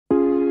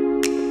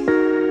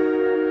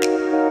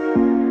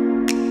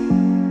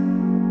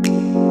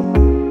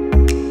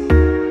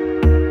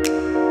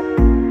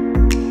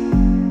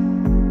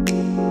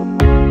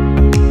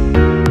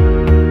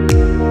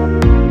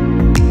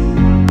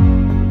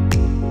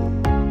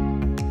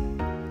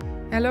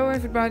Hello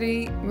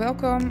everybody,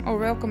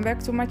 welcome back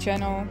to my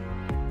channel.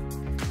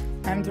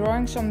 I'm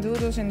drawing some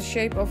doodles in the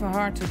shape of a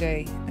heart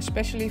today,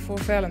 especially for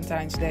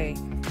Valentine's Day.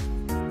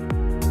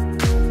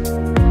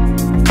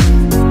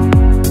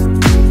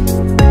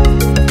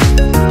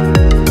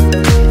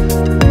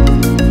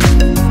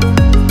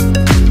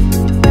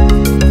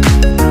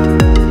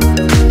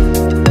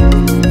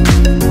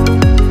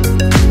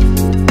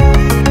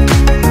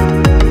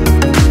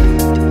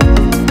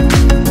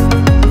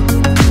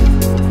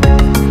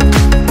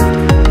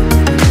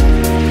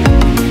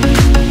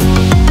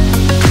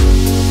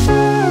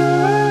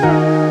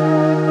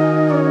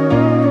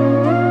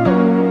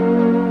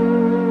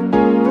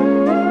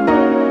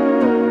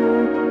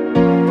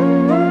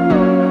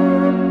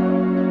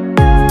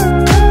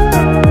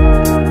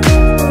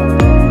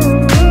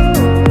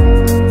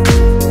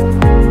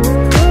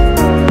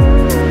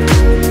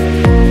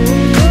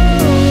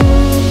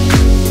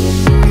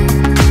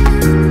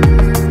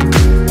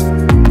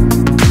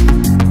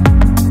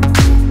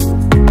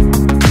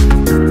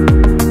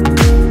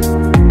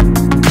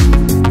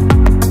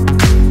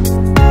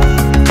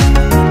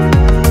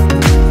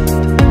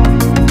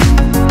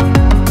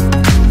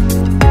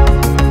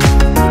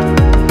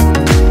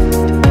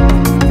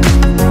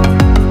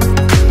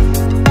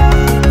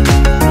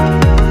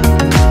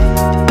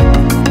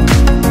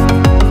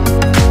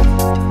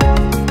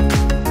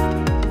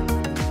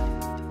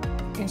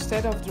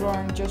 Instead of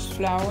drawing just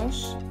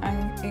flowers, I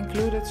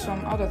included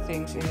some other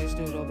things in this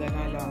doodle that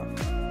I love.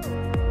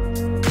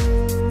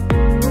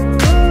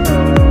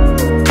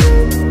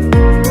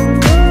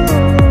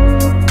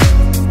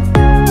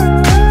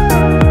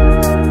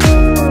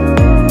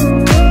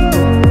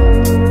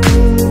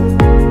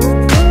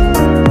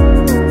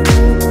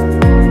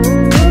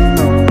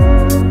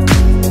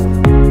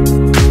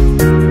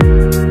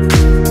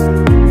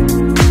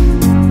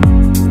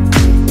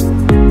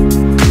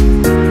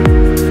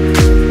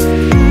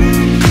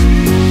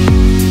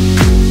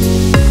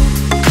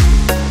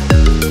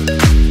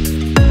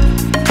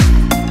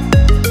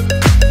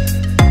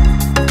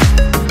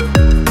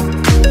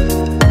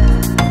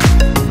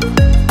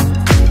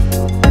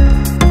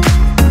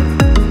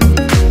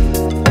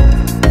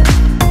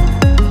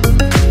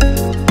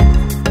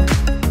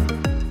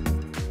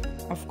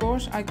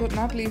 I could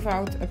not leave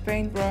out a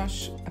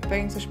paintbrush, a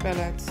painter's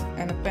palette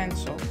and a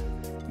pencil,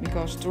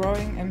 because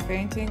drawing and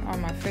painting are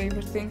my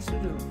favorite things to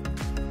do.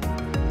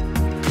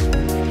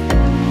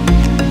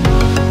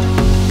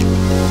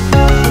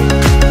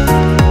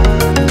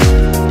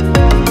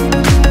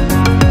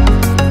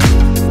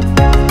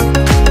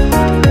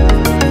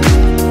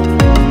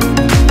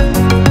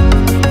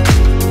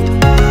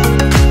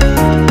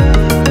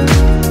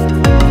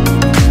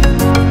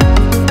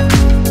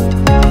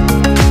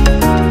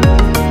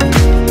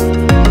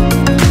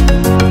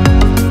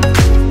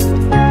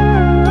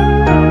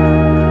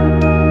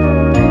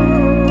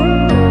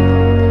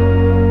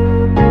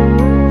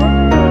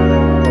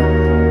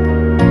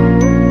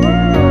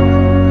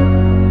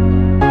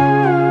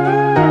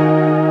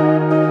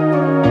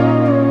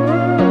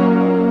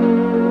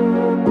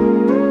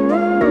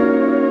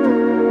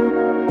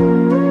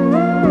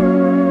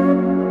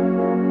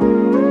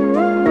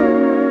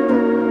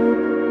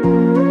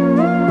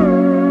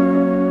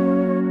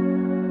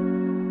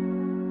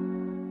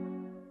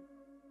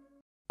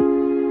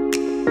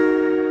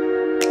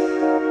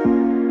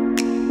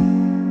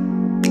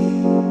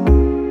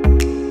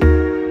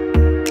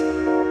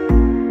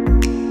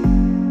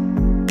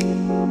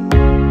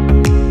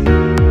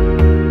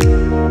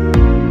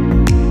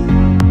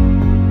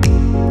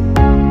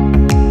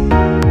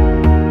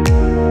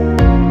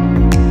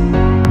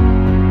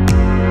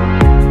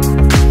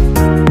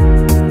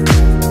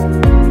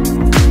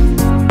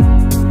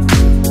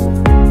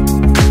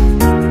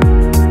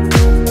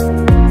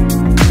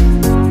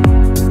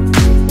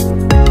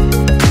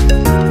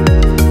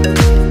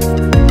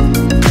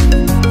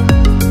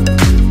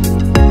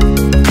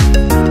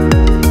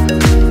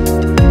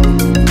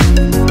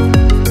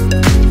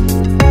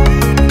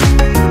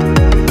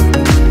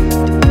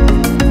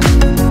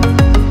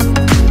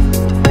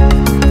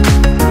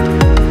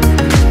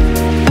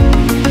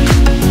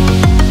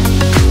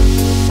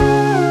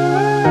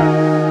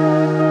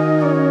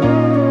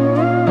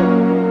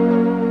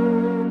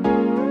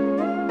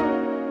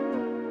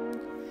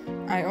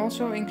 I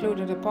also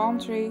included a palm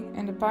tree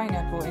and a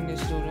pineapple in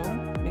this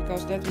doodle,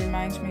 because that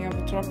reminds me of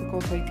a tropical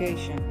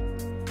vacation.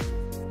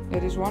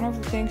 That is one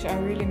of the things I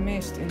really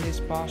missed in this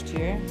past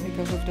year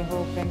because of the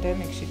whole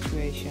pandemic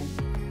situation.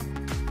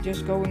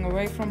 Just going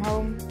away from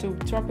home to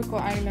a tropical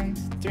island,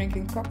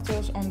 drinking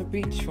cocktails on the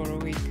beach for a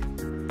week.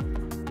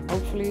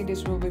 Hopefully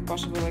this will be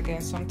possible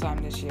again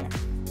sometime this year.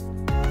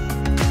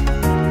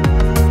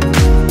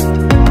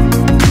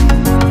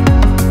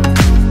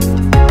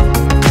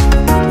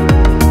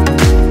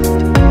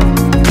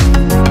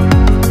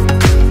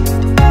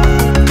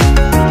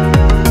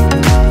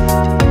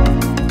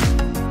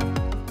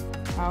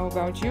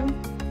 About you?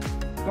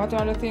 What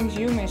are the things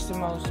you miss the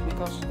most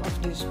because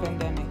of this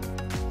pandemic?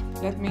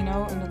 Let me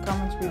know in the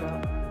comments below.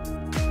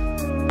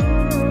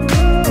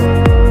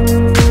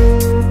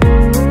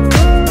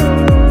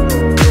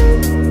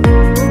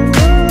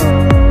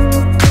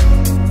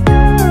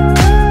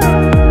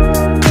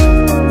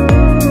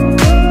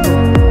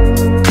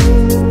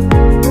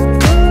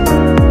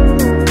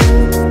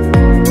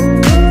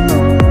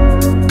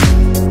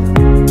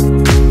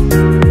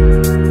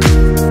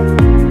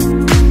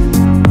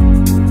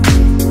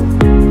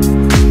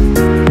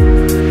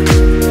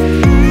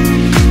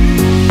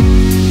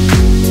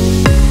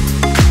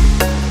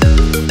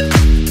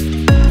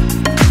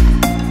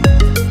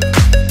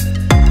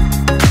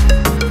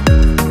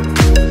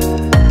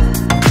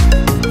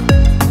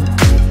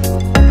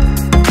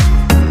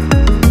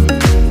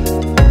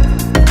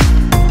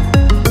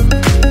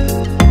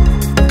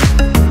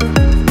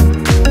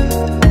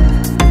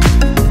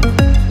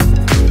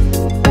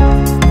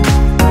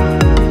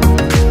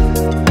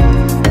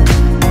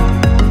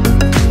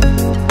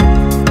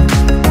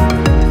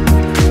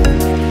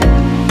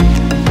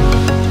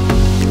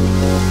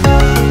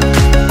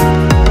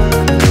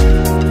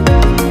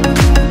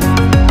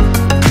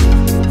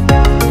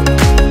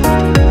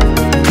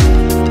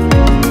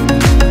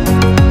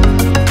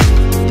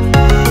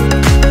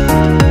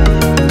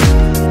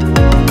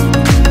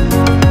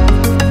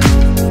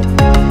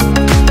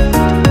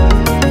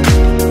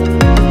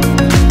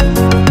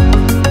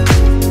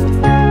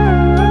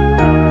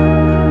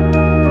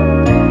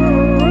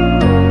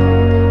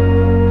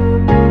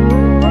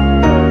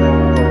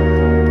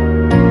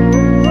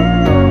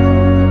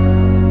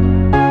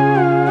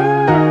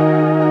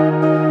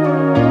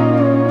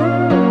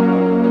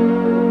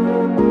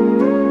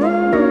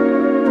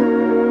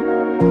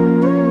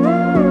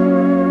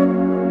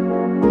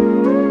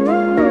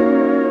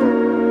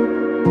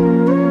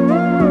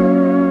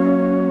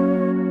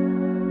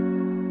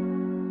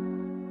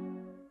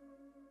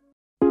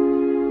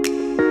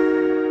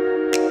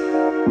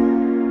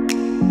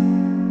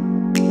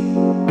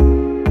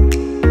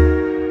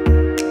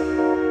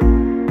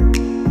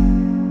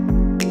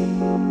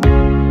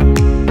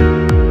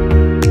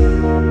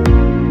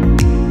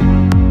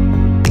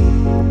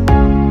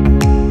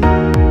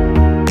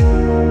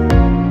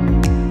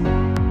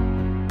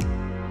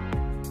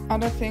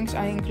 things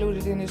I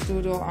included in this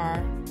doodle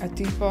are a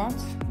teapot,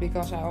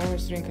 because I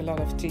always drink a lot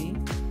of tea,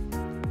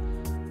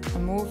 a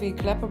movie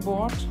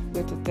clapperboard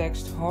with the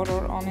text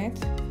horror on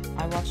it.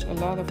 I watch a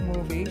lot of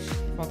movies,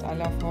 but I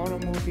love horror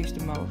movies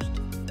the most.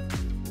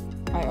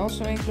 I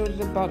also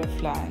included a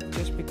butterfly,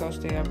 just because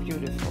they are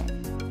beautiful.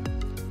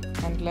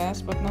 And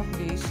last but not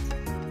least,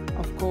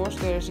 of course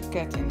there is a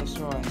cat in this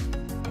drawing.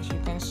 As you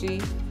can see,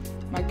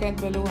 my cat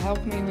Baloo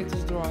helped me with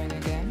this drawing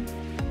again,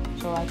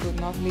 so I could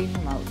not leave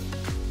him out.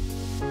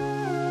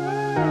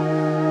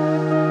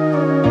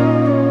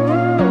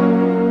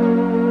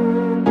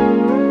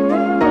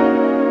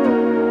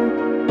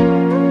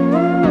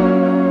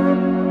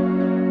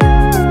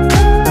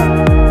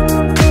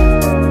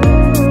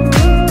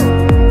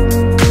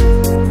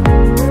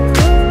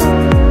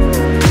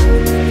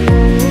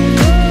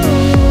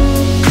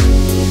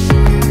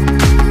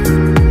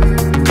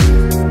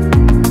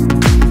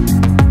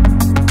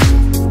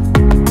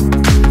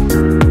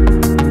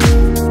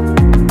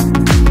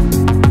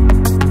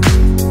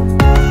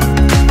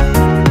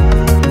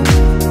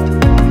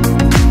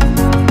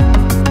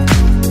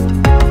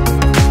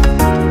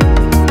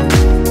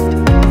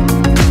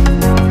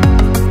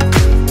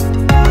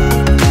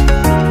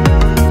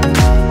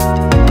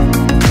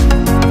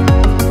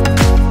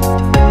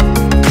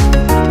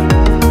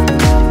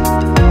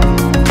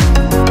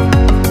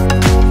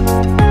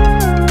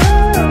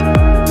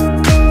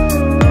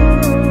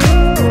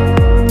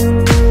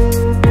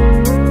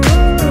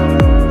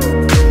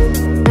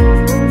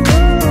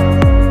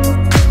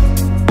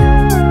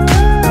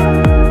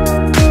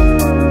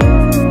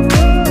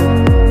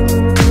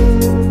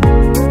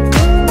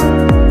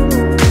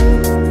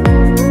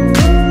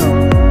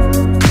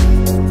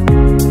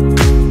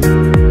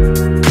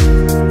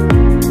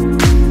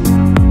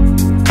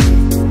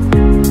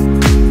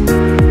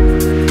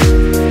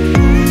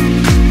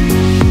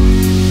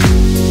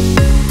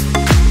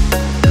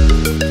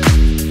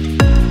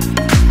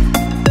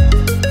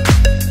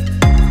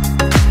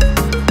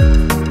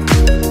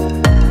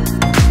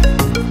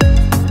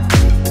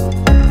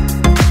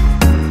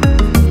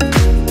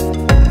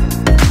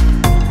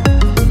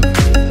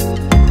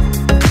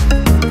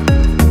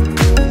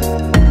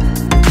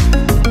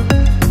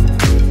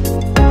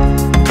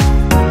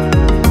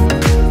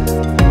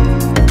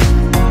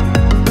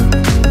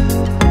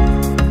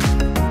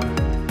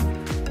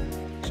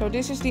 So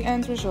this is the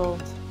end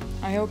result.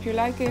 I hope you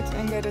like it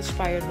and get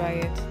inspired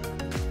by it.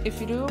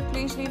 If you do,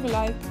 please leave a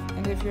like,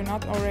 and if you're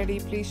not already,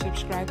 please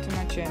subscribe to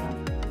my channel.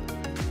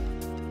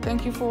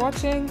 Thank you for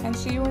watching and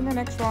see you in the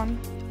next one.